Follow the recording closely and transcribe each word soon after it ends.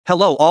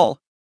Hello all.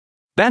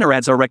 Banner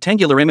ads are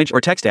rectangular image or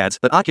text ads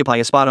that occupy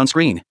a spot on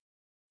screen.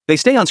 They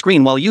stay on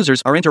screen while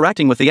users are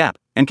interacting with the app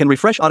and can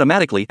refresh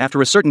automatically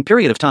after a certain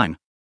period of time.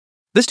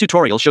 This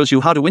tutorial shows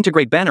you how to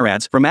integrate banner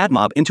ads from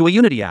Admob into a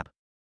Unity app.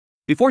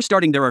 Before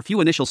starting, there are a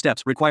few initial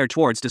steps required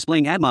towards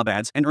displaying Admob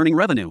ads and earning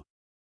revenue.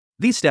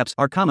 These steps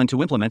are common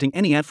to implementing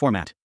any ad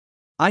format.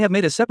 I have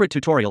made a separate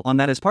tutorial on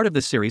that as part of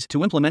this series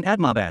to implement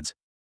Admob ads.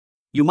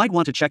 You might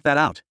want to check that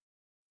out.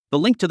 The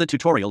link to the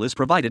tutorial is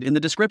provided in the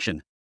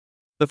description.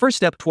 The first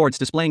step towards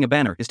displaying a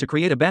banner is to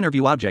create a banner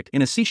view object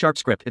in a C#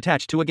 script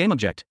attached to a game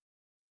object.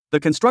 The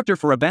constructor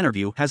for a banner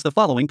view has the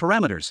following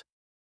parameters.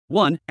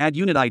 1. Add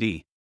unit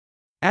ID.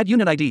 Add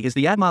unit ID is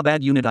the Admob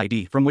ad unit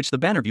ID from which the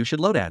banner view should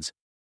load ads.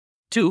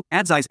 2.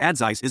 Ad size. Ad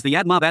size is the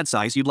Admob ad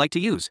size you'd like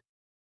to use.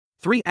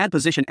 3. Ad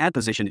position. Ad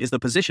position is the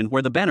position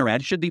where the banner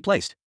ad should be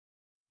placed.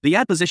 The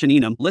ad position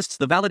enum lists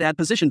the valid ad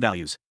position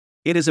values.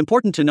 It is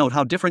important to note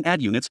how different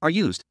ad units are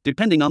used,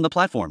 depending on the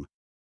platform.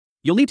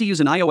 You'll need to use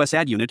an iOS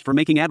ad unit for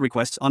making ad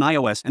requests on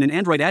iOS and an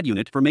Android ad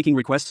unit for making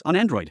requests on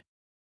Android.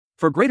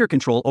 For greater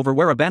control over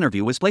where a banner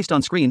view is placed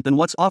on screen than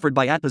what's offered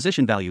by ad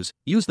position values,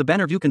 use the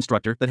banner view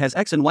constructor that has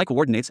X and Y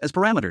coordinates as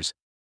parameters.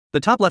 The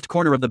top left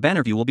corner of the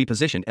banner view will be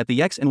positioned at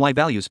the X and Y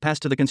values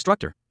passed to the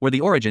constructor, where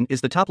the origin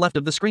is the top left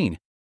of the screen.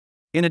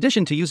 In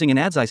addition to using an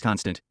ad size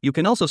constant, you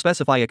can also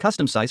specify a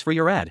custom size for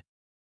your ad.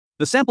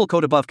 The sample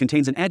code above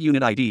contains an ad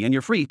unit ID and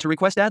you're free to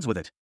request ads with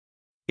it.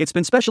 It's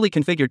been specially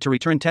configured to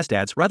return test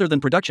ads rather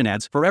than production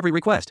ads for every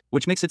request,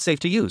 which makes it safe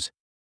to use.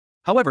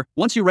 However,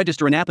 once you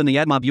register an app in the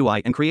Admob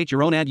UI and create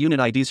your own ad unit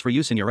IDs for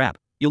use in your app,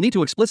 you'll need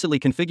to explicitly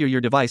configure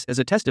your device as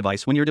a test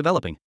device when you're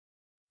developing.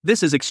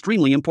 This is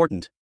extremely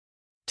important.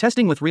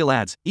 Testing with real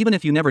ads, even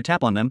if you never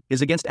tap on them,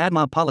 is against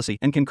Admob policy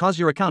and can cause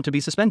your account to be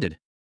suspended.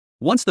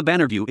 Once the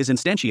banner view is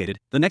instantiated,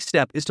 the next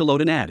step is to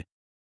load an ad.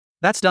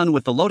 That's done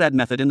with the loadAd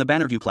method in the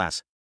banner view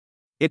class.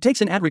 It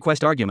takes an ad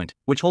request argument,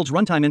 which holds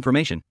runtime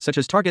information, such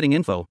as targeting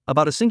info,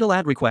 about a single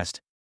ad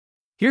request.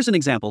 Here's an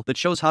example that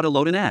shows how to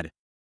load an ad.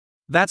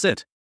 That's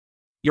it.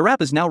 Your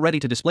app is now ready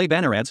to display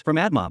banner ads from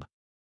Admob.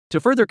 To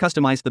further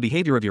customize the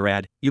behavior of your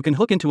ad, you can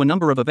hook into a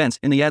number of events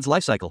in the ad's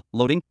lifecycle: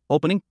 loading,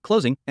 opening,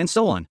 closing, and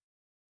so on.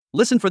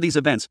 Listen for these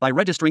events by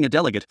registering a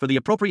delegate for the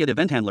appropriate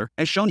event handler,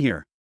 as shown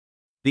here.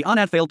 The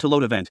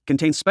onAdFailed-to-load event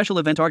contains special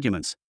event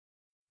arguments.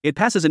 It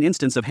passes an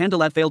instance of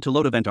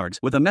handleAdFailed-to-load event args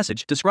with a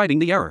message describing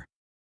the error.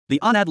 The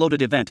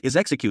onAdLoaded event is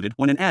executed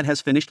when an ad has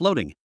finished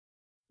loading.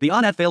 The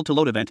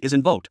onAdFailed-to-load event is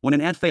invoked when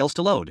an ad fails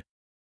to load.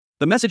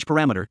 The message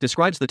parameter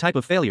describes the type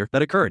of failure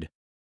that occurred.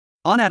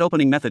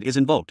 OnAdOpening method is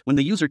invoked when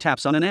the user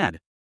taps on an ad.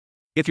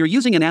 If you're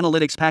using an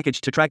analytics package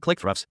to track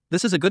click-throughs,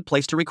 this is a good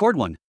place to record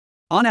one.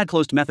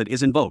 OnAdClosed method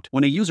is invoked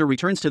when a user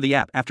returns to the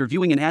app after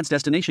viewing an ad's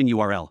destination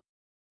URL.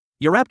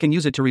 Your app can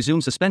use it to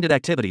resume suspended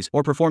activities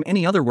or perform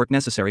any other work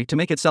necessary to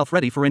make itself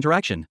ready for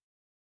interaction.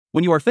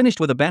 When you are finished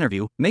with a banner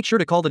view, make sure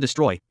to call the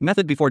destroy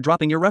method before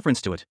dropping your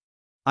reference to it.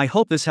 I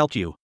hope this helped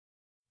you.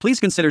 Please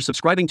consider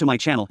subscribing to my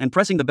channel and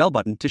pressing the bell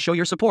button to show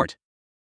your support.